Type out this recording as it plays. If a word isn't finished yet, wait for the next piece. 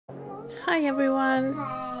Hi everyone.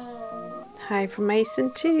 Hi from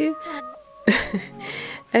Mason too.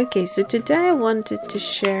 Okay, so today I wanted to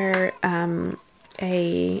share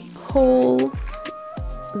a haul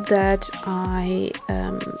that I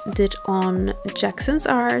did on Jackson's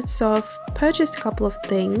Art. So I've purchased a couple of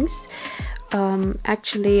things.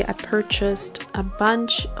 Actually, I purchased a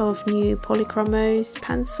bunch of new Polychromos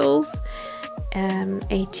pencils,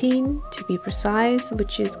 18 to be precise,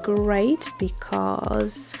 which is great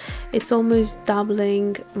because it's almost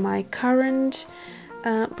doubling my current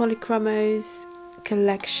Polychromos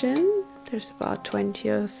collection. There's about 20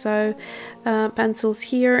 or so pencils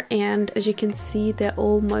here, and as you can see, they're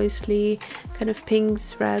all mostly kind of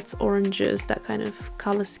pinks, reds, oranges, that kind of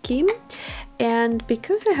color scheme. And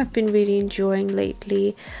because I have been really enjoying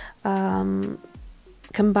lately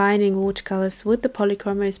combining watercolors with the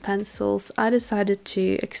Polychromos pencils, I decided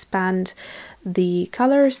to expand the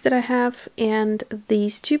colors that I have, and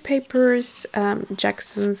these two papers,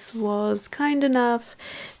 Jackson's was kind enough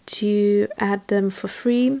to add them for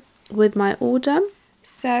free with my order.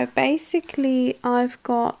 So basically I've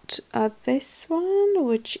got this one,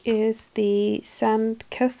 which is the St.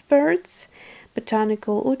 Cuthbert's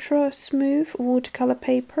Botanical Ultra Smooth watercolor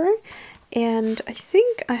paper, and I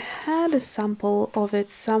think I had a sample of it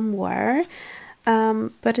somewhere,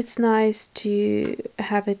 but it's nice to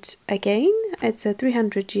have it again. It's a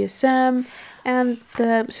 300 GSM, and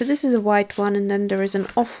so this is a white one, and then there is an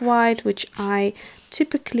off-white, which I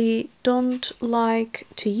typically don't like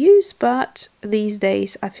to use, but these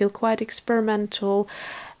days I feel quite experimental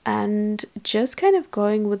and just kind of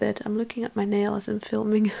going with it. I'm looking at my nail as I'm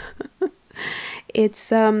filming.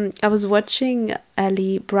 It's I was watching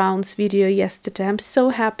Ellie Brown's video yesterday. I'm so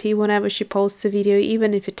happy whenever she posts a video,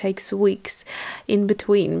 even if it takes weeks in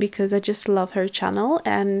between, because I just love her channel.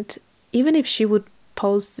 And even if she would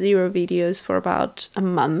post 0 videos for about a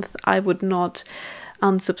month, I would not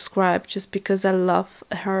unsubscribe, just because I love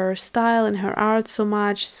her style and her art so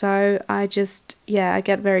much. So I just, yeah, I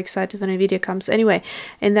get very excited when a video comes. Anyway,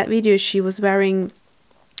 in that video she was wearing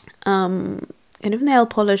kind of nail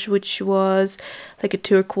polish, which was like a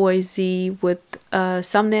turquoisey with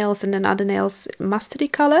some nails and then other nails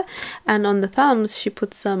mustardy color, and on the thumbs she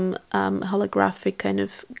put some holographic kind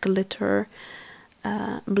of glitter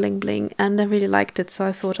bling bling, and I really liked it, so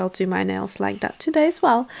I thought I'll do my nails like that today as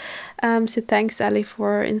well. So thanks Ellie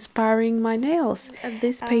for inspiring my nails.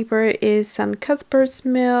 This paper is St. Cuthbert's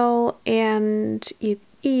Mill, and it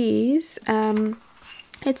is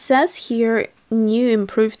it says here new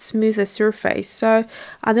improved smoother surface, so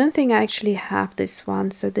I don't think I actually have this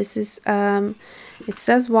one. So this is it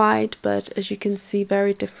says white, but as you can see,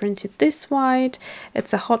 very different to this white.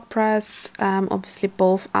 It's a hot pressed, obviously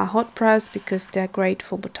both are hot pressed because they're great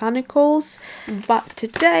for botanicals, but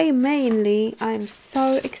today mainly I'm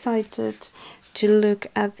so excited to look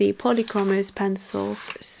at the Polychromos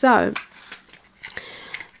pencils. So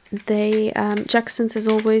they Jackson's as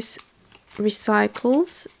always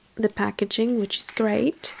recycles the packaging, which is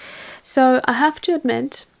great. So I have to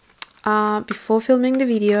admit, before filming the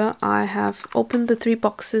video, I have opened the 3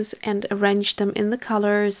 boxes and arranged them in the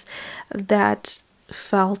colors that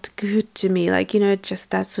felt good to me, like, you know,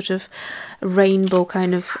 just that sort of rainbow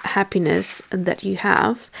kind of happiness that you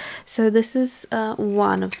have. So this is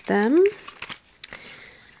one of them,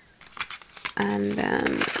 and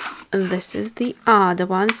then this is the other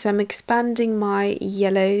one. So I'm expanding my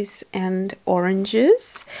yellows and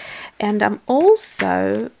oranges, and I'm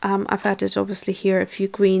also I've added obviously here a few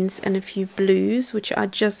greens and a few blues, which are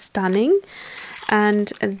just stunning.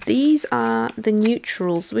 And these are the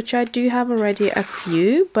neutrals, which I do have already a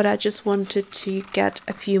few, but I just wanted to get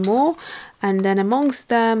a few more. And then amongst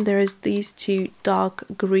them there is these 2 dark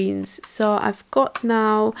greens, so I've got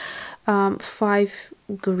now 5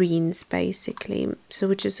 greens basically, so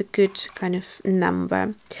which is a good kind of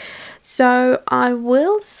number. So I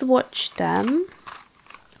will swatch them.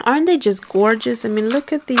 Aren't they just gorgeous? I mean,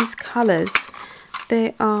 look at these colors,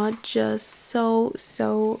 they are just so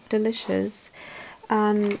delicious.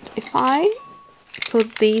 And if I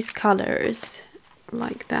put these colors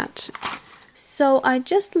like that, so I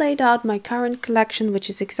just laid out my current collection, which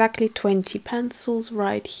is exactly 20 pencils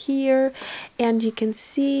right here, and you can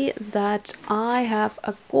see that I have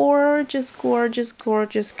a gorgeous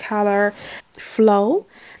color flow.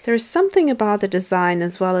 There's something about the design,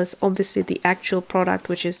 as well as obviously the actual product,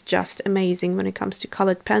 which is just amazing when it comes to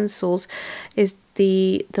colored pencils, is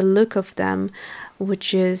the look of them,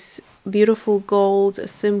 which is beautiful gold, a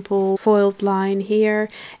simple foiled line here,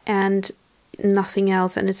 and nothing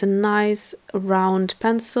else. And it's a nice round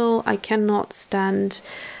pencil. I cannot stand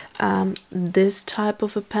this type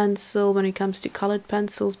of a pencil when it comes to colored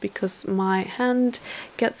pencils, because my hand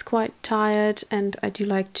gets quite tired and I do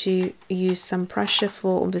like to use some pressure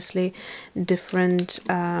for obviously different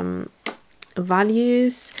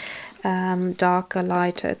values, darker,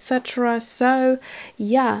 lighter, etc. So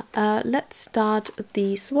yeah, let's start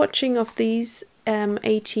the swatching of these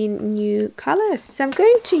 18 new colors. So I'm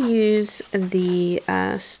going to use the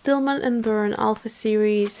Stillman and Birn Alpha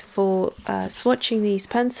series for swatching these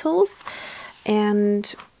pencils,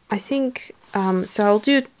 and I think so I'll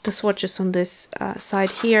do the swatches on this side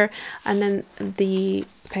here, and then the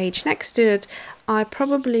page next to it I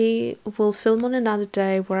probably will film on another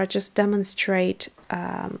day where I just demonstrate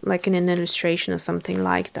like in an illustration or something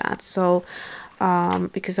like that. So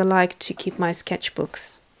because I like to keep my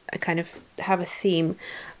sketchbooks, I kind of have a theme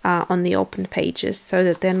on the open pages so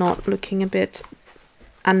that they're not looking a bit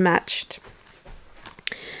unmatched.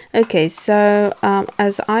 Okay, so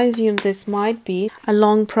as I assume this might be a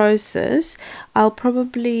long process, I'll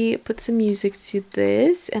probably put some music to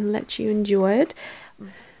this and let you enjoy it.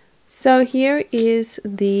 So here is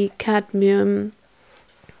the cadmium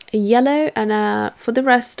yellow, and for the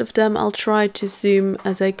rest of them I'll try to zoom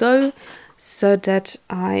as I go, so that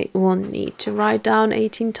I won't need to write down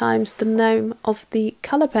 18 times the name of the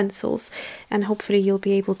color pencils, and hopefully you'll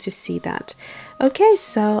be able to see that. Okay,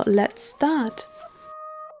 so let's start.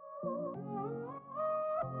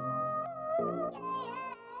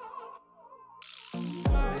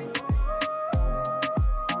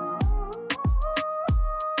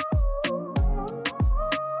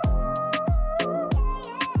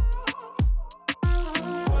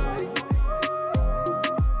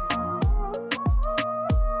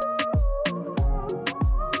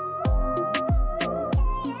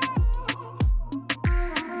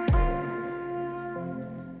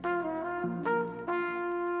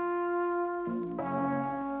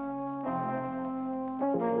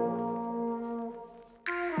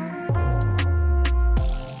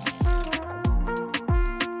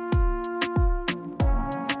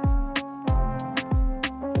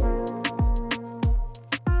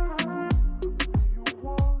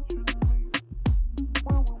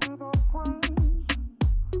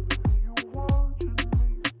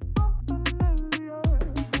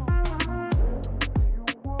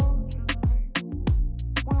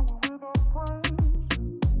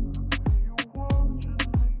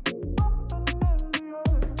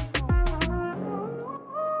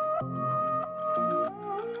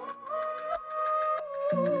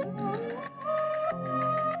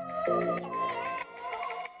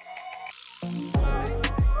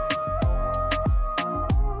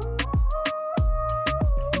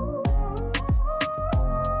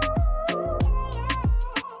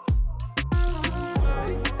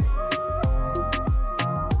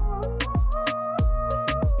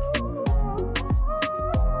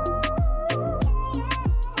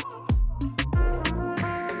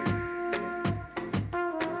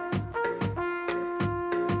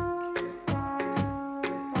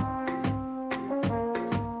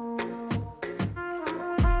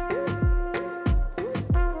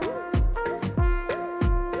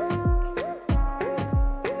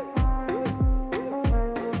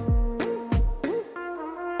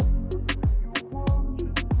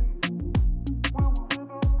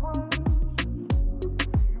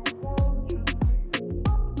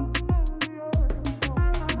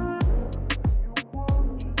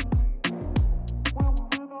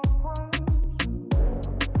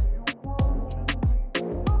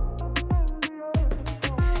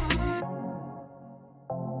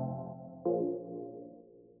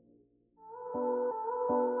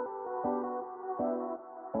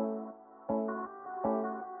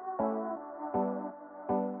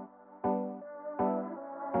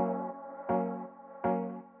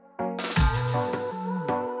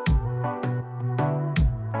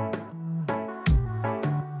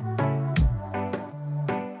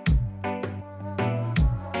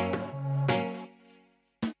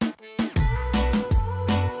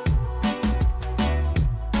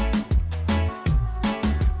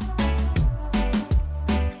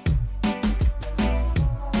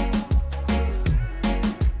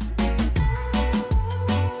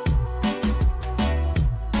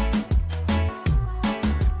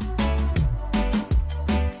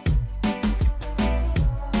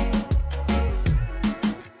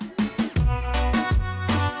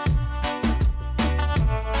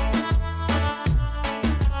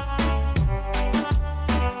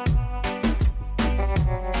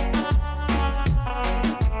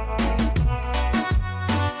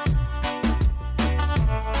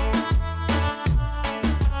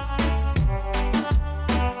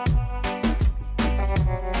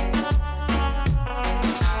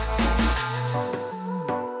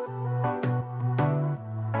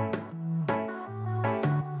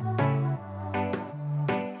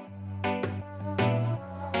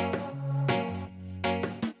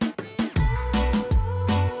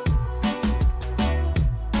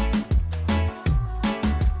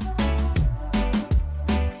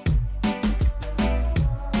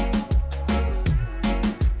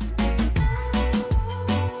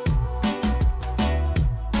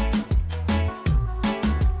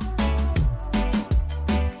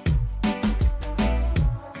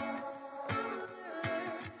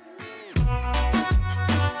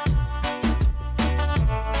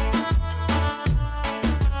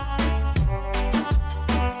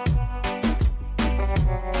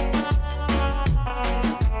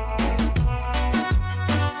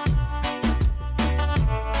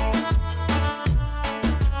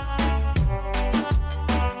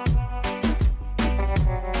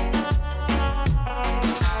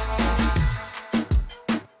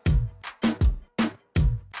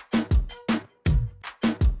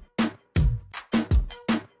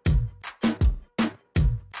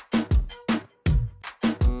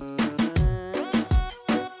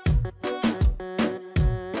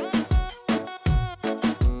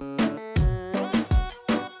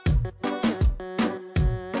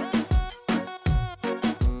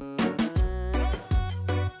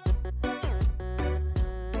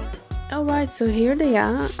 Alright, so here they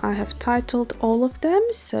are. I have titled all of them,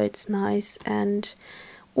 so it's nice and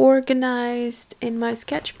organized in my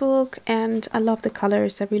sketchbook, and I love the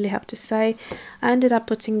colors, I really have to say. I ended up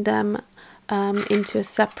putting them into a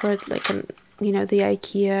separate, like you know, the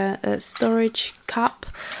IKEA storage cup.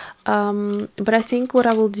 But I think what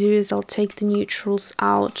I will do is I'll take the neutrals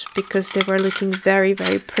out because they were looking very,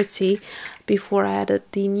 very pretty before I added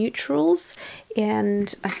the neutrals,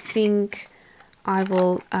 and I think I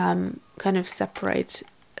will kind of separate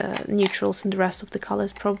neutrals and the rest of the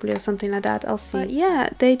colors probably, or something like that. I'll see. But yeah,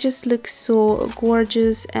 they just look so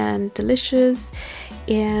gorgeous and delicious,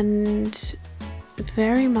 and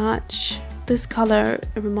very much this color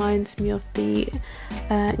reminds me of the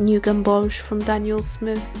New Gamboge from Daniel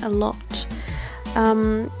Smith a lot.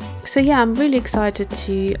 So yeah, I'm really excited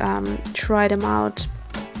to try them out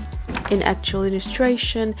in actual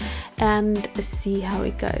illustration and see how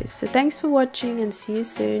it goes. So thanks for watching and see you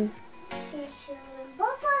soon.